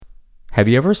Have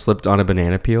you ever slipped on a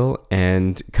banana peel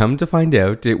and come to find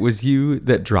out it was you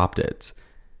that dropped it?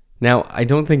 Now, I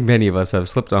don't think many of us have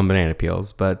slipped on banana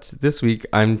peels, but this week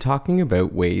I'm talking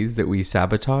about ways that we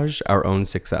sabotage our own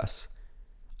success.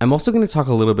 I'm also going to talk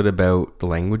a little bit about the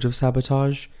language of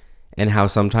sabotage and how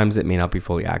sometimes it may not be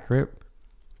fully accurate.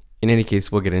 In any case,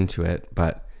 we'll get into it,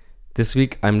 but this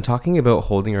week I'm talking about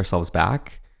holding ourselves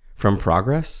back from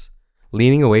progress,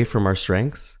 leaning away from our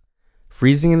strengths,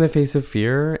 freezing in the face of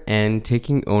fear, and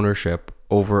taking ownership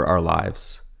over our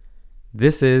lives.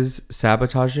 This is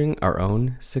sabotaging our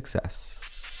own success.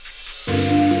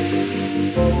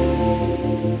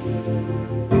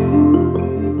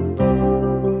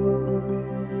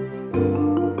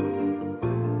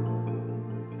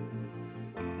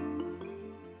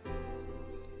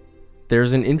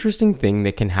 There's an interesting thing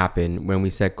that can happen when we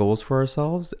set goals for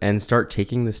ourselves and start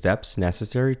taking the steps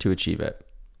necessary to achieve it.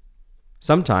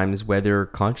 Sometimes, whether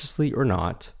consciously or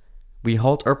not, we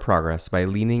halt our progress by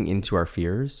leaning into our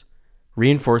fears,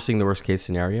 reinforcing the worst case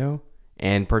scenario,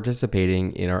 and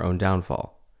participating in our own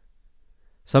downfall.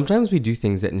 Sometimes we do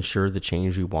things that ensure the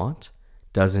change we want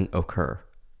doesn't occur.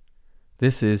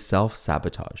 This is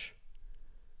self-sabotage.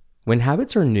 When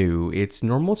habits are new, it's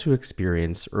normal to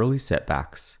experience early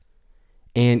setbacks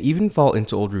and even fall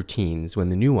into old routines when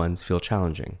the new ones feel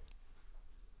challenging.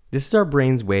 This is our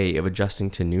brain's way of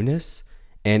adjusting to newness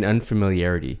and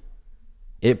unfamiliarity.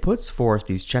 It puts forth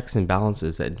these checks and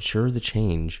balances that ensure the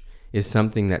change is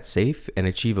something that's safe and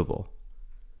achievable.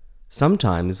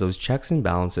 Sometimes those checks and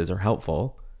balances are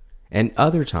helpful, and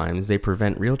other times they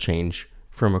prevent real change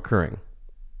from occurring.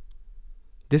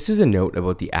 This is a note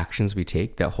about the actions we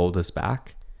take that hold us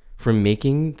back from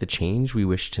making the change we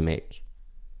wish to make.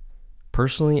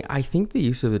 Personally, I think the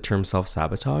use of the term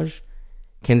self-sabotage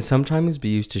can sometimes be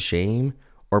used to shame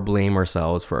or blame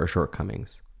ourselves for our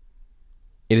shortcomings.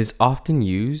 It is often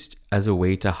used as a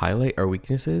way to highlight our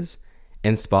weaknesses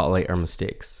and spotlight our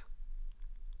mistakes.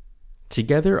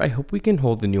 Together, I hope we can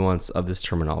hold the nuance of this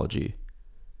terminology.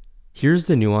 Here's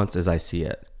the nuance as I see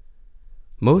it.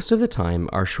 Most of the time,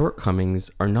 our shortcomings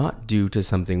are not due to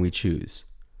something we choose,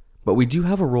 but we do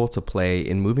have a role to play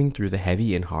in moving through the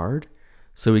heavy and hard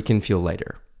so we can feel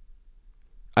lighter.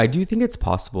 I do think it's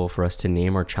possible for us to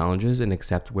name our challenges and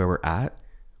accept where we're at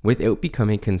without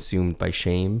becoming consumed by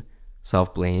shame,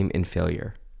 self-blame, and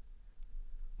failure.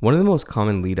 One of the most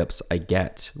common lead-ups I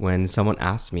get when someone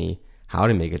asks me how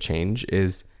to make a change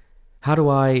is, how do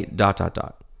I ...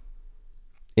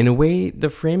 In a way, the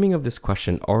framing of this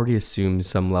question already assumes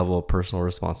some level of personal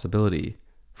responsibility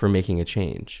for making a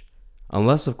change.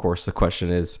 Unless, of course, the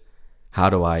question is, how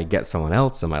do I get someone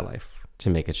else in my life to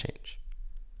make a change?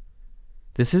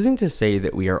 This isn't to say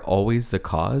that we are always the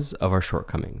cause of our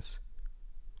shortcomings.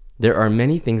 There are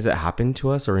many things that happen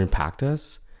to us or impact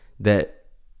us that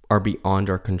are beyond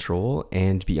our control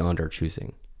and beyond our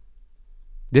choosing.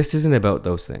 This isn't about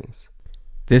those things.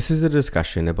 This is a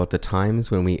discussion about the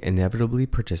times when we inevitably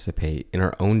participate in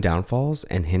our own downfalls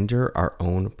and hinder our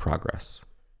own progress.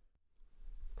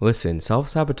 Listen,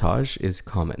 self-sabotage is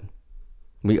common.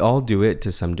 We all do it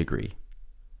to some degree.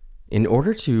 In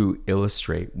order to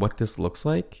illustrate what this looks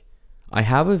like, I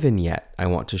have a vignette I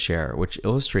want to share which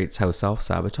illustrates how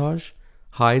self-sabotage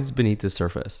hides beneath the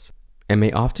surface and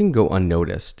may often go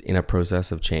unnoticed in a process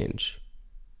of change.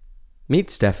 Meet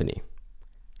Stephanie.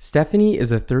 Stephanie is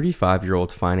a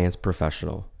 35-year-old finance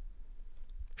professional.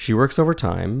 She works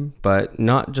overtime, but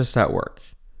not just at work.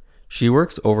 She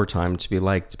works overtime to be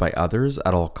liked by others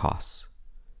at all costs.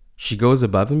 She goes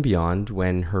above and beyond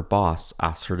when her boss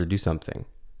asks her to do something.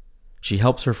 She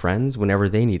helps her friends whenever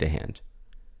they need a hand.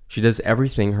 She does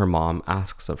everything her mom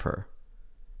asks of her.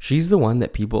 She's the one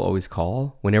that people always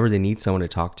call whenever they need someone to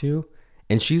talk to,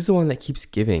 and she's the one that keeps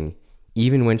giving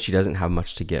even when she doesn't have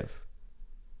much to give.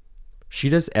 She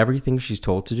does everything she's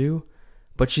told to do,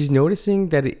 but she's noticing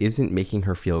that it isn't making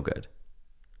her feel good.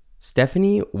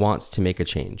 Stephanie wants to make a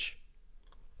change.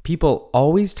 People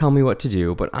always tell me what to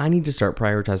do, but I need to start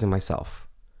prioritizing myself.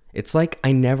 It's like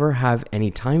I never have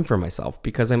any time for myself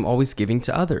because I'm always giving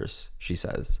to others, she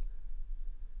says.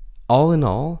 All in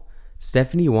all,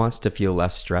 Stephanie wants to feel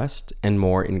less stressed and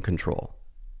more in control.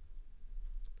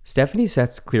 Stephanie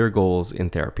sets clear goals in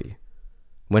therapy.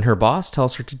 When her boss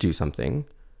tells her to do something,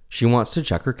 she wants to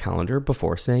check her calendar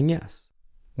before saying yes.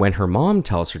 When her mom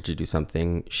tells her to do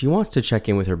something, she wants to check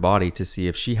in with her body to see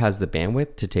if she has the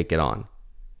bandwidth to take it on.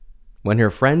 When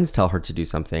her friends tell her to do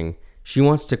something, she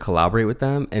wants to collaborate with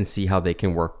them and see how they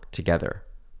can work together.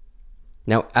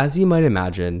 Now, as you might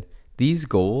imagine, these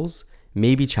goals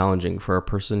may be challenging for a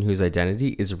person whose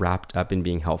identity is wrapped up in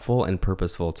being helpful and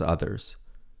purposeful to others.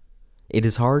 It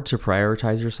is hard to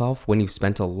prioritize yourself when you've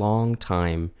spent a long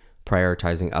time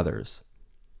prioritizing others.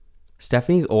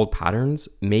 Stephanie's old patterns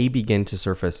may begin to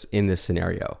surface in this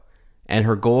scenario, and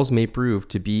her goals may prove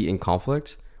to be in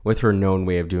conflict with her known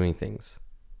way of doing things.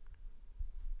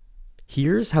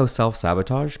 Here's how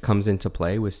self-sabotage comes into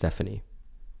play with Stephanie.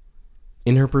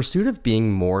 In her pursuit of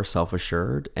being more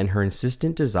self-assured and her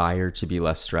insistent desire to be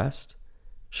less stressed,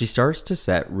 she starts to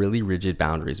set really rigid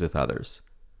boundaries with others.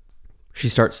 She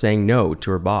starts saying no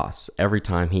to her boss every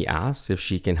time he asks if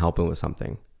she can help him with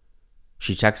something.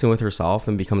 She checks in with herself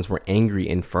and becomes more angry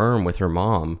and firm with her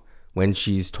mom when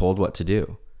she's told what to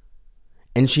do.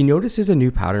 And she notices a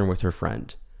new pattern with her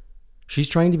friend. She's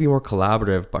trying to be more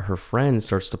collaborative, but her friend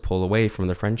starts to pull away from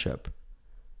the friendship.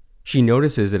 She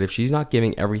notices that if she's not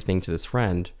giving everything to this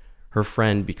friend, her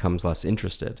friend becomes less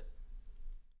interested.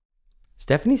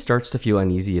 Stephanie starts to feel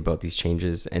uneasy about these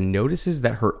changes and notices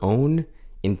that her own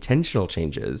intentional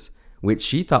changes, which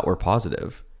she thought were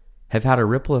positive, have had a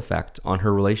ripple effect on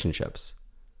her relationships.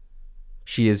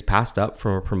 She is passed up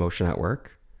from a promotion at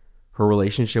work, her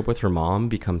relationship with her mom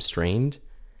becomes strained,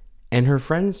 and her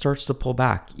friend starts to pull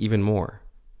back even more.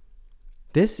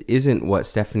 This isn't what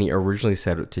Stephanie originally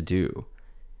set out to do.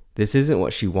 This isn't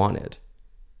what she wanted.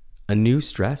 A new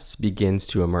stress begins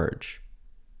to emerge.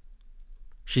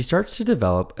 She starts to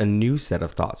develop a new set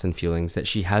of thoughts and feelings that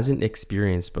she hasn't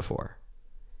experienced before.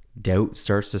 Doubt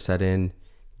starts to set in,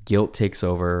 guilt takes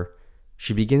over,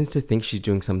 she begins to think she's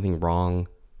doing something wrong.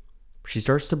 She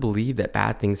starts to believe that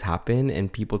bad things happen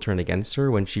and people turn against her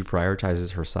when she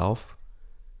prioritizes herself.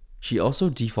 She also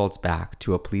defaults back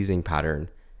to a pleasing pattern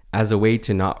as a way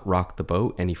to not rock the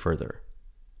boat any further.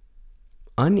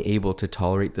 Unable to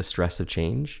tolerate the stress of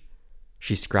change,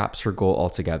 she scraps her goal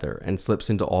altogether and slips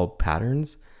into old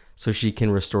patterns so she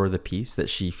can restore the peace that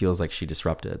she feels like she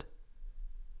disrupted.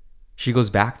 She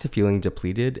goes back to feeling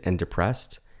depleted and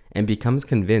depressed and becomes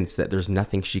convinced that there's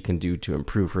nothing she can do to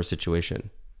improve her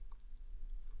situation.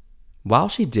 While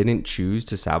she didn't choose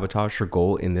to sabotage her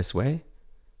goal in this way,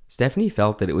 Stephanie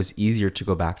felt that it was easier to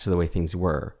go back to the way things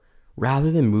were, rather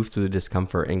than move through the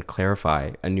discomfort and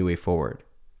clarify a new way forward.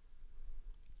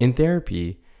 In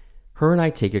therapy, her and I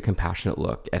take a compassionate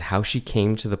look at how she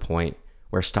came to the point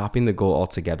where stopping the goal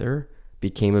altogether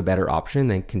became a better option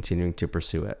than continuing to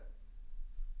pursue it.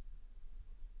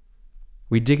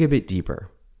 We dig a bit deeper.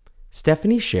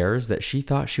 Stephanie shares that she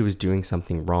thought she was doing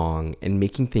something wrong and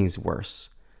making things worse,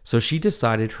 so she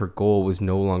decided her goal was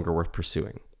no longer worth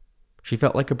pursuing. She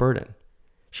felt like a burden.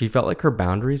 She felt like her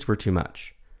boundaries were too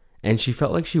much, and she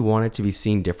felt like she wanted to be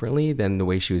seen differently than the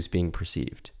way she was being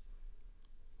perceived.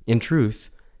 In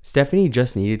truth, Stephanie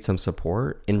just needed some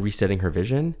support in resetting her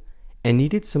vision and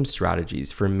needed some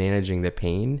strategies for managing the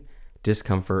pain,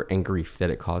 discomfort, and grief that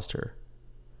it caused her.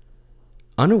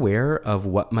 Unaware of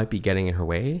what might be getting in her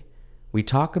way, we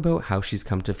talk about how she's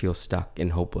come to feel stuck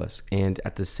and hopeless, and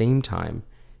at the same time,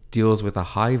 deals with a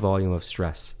high volume of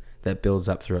stress that builds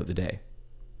up throughout the day.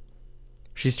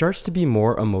 She starts to be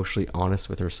more emotionally honest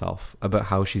with herself about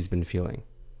how she's been feeling.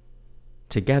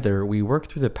 Together, we work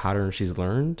through the patterns she's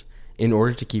learned in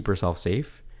order to keep herself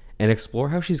safe and explore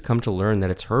how she's come to learn that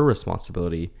it's her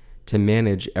responsibility to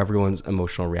manage everyone's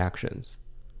emotional reactions.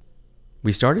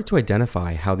 We started to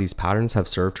identify how these patterns have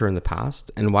served her in the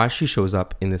past and why she shows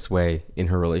up in this way in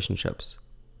her relationships.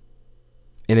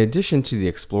 In addition to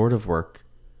the explorative work,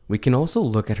 we can also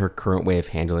look at her current way of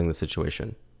handling the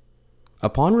situation.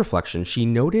 Upon reflection, she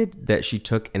noted that she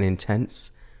took an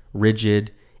intense,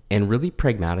 rigid, and really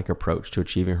pragmatic approach to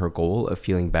achieving her goal of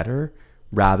feeling better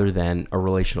rather than a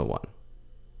relational one.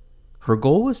 Her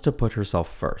goal was to put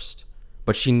herself first,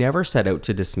 but she never set out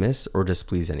to dismiss or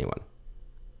displease anyone.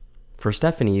 For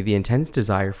Stephanie, the intense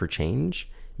desire for change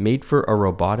made for a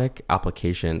robotic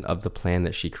application of the plan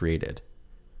that she created.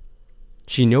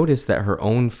 She noticed that her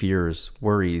own fears,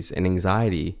 worries, and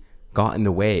anxiety got in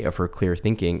the way of her clear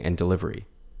thinking and delivery.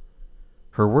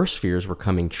 Her worst fears were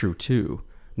coming true too,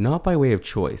 not by way of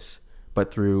choice,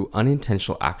 but through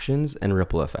unintentional actions and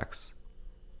ripple effects.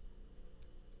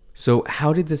 So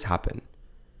how did this happen?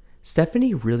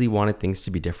 Stephanie really wanted things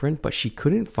to be different, but she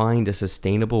couldn't find a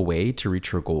sustainable way to reach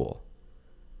her goal.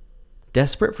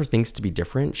 Desperate for things to be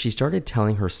different, she started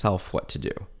telling herself what to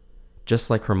do, just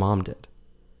like her mom did.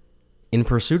 In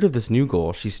pursuit of this new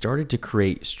goal, she started to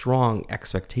create strong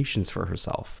expectations for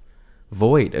herself,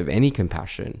 void of any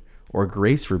compassion or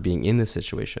grace for being in this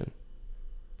situation,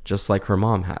 just like her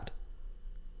mom had.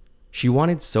 She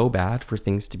wanted so bad for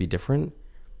things to be different,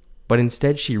 but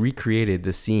instead she recreated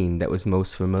the scene that was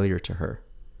most familiar to her.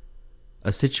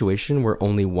 A situation where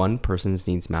only one person's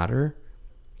needs matter,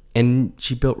 and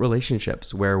she built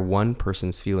relationships where one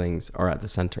person's feelings are at the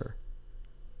center.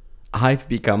 I've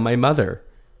become my mother,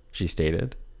 she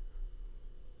stated.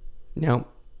 Now,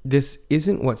 this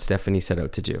isn't what Stephanie set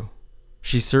out to do.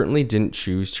 She certainly didn't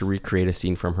choose to recreate a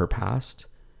scene from her past.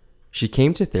 She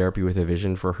came to therapy with a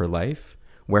vision for her life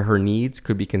where her needs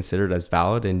could be considered as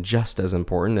valid and just as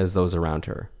important as those around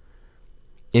her.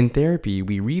 In therapy,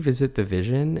 we revisit the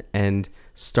vision and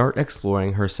start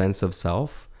exploring her sense of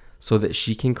self so that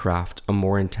she can craft a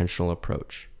more intentional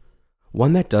approach,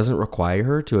 one that doesn't require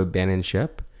her to abandon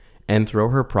ship and throw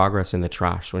her progress in the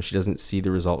trash when she doesn't see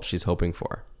the results she's hoping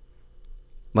for.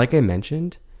 Like I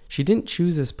mentioned, she didn't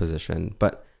choose this position,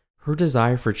 but her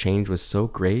desire for change was so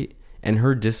great, and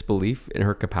her disbelief in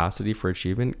her capacity for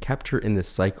achievement kept her in this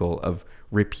cycle of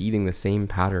repeating the same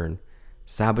pattern,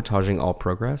 sabotaging all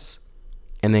progress,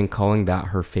 and then calling that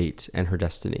her fate and her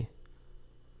destiny.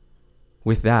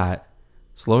 With that,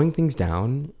 slowing things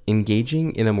down,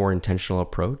 engaging in a more intentional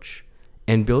approach,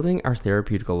 and building our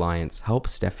therapeutic alliance helped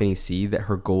Stephanie see that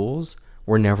her goals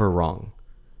were never wrong.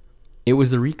 It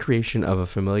was the recreation of a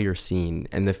familiar scene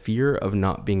and the fear of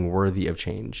not being worthy of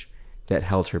change that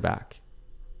held her back.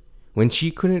 When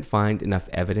she couldn't find enough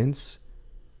evidence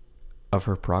of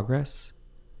her progress,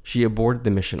 she aborted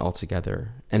the mission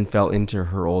altogether and fell into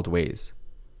her old ways.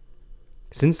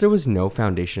 Since there was no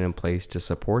foundation in place to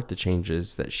support the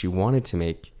changes that she wanted to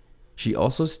make, she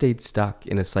also stayed stuck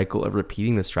in a cycle of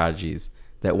repeating the strategies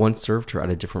that once served her at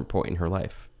a different point in her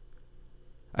life,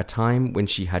 a time when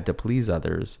she had to please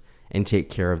others and take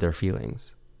care of their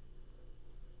feelings.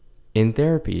 In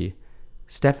therapy,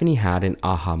 Stephanie had an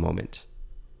aha moment.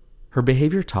 Her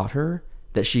behavior taught her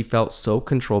that she felt so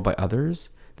controlled by others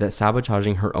that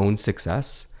sabotaging her own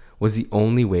success was the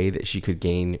only way that she could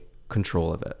gain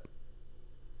control of it.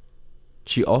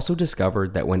 She also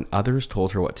discovered that when others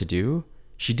told her what to do,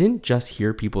 she didn't just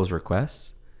hear people's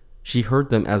requests, she heard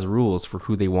them as rules for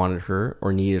who they wanted her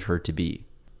or needed her to be.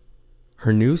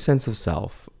 Her new sense of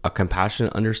self, a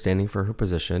compassionate understanding for her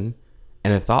position,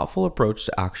 and a thoughtful approach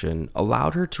to action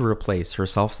allowed her to replace her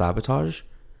self-sabotage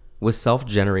with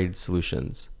self-generated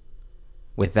solutions.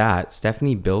 With that,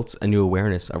 Stephanie built a new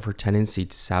awareness of her tendency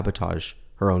to sabotage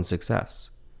her own success.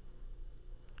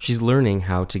 She's learning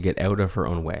how to get out of her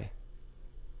own way.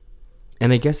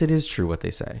 And I guess it is true what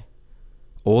they say.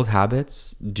 Old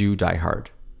habits do die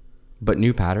hard, but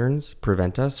new patterns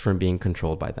prevent us from being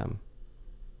controlled by them.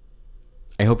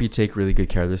 I hope you take really good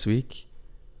care this week.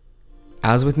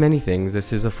 As with many things,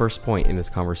 this is a first point in this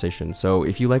conversation. So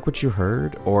if you like what you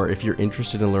heard, or if you're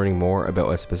interested in learning more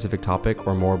about a specific topic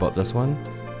or more about this one,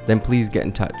 then please get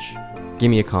in touch. Give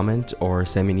me a comment or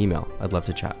send me an email. I'd love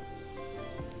to chat.